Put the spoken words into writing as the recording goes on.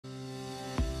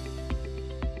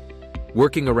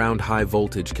Working around high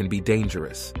voltage can be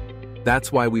dangerous.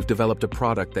 That's why we've developed a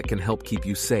product that can help keep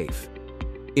you safe.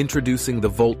 Introducing the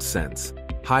VoltSense,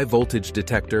 High Voltage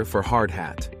Detector for Hard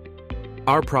Hat.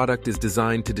 Our product is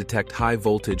designed to detect high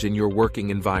voltage in your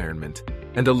working environment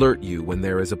and alert you when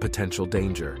there is a potential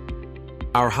danger.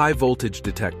 Our high voltage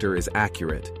detector is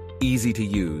accurate, easy to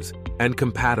use, and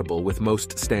compatible with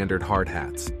most standard hard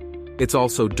hats. It's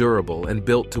also durable and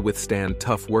built to withstand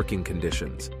tough working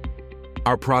conditions.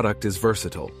 Our product is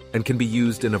versatile and can be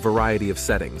used in a variety of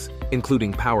settings,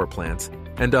 including power plants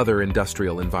and other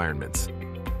industrial environments.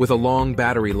 With a long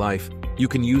battery life, you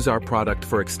can use our product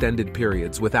for extended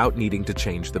periods without needing to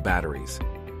change the batteries.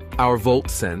 Our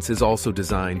VoltSense is also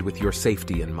designed with your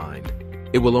safety in mind.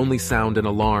 It will only sound an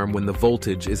alarm when the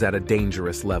voltage is at a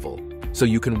dangerous level, so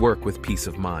you can work with peace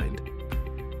of mind.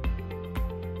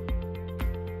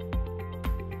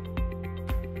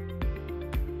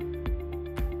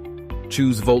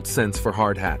 Choose VoltSense for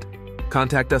Hard Hat.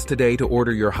 Contact us today to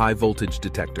order your high voltage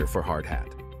detector for Hard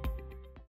Hat.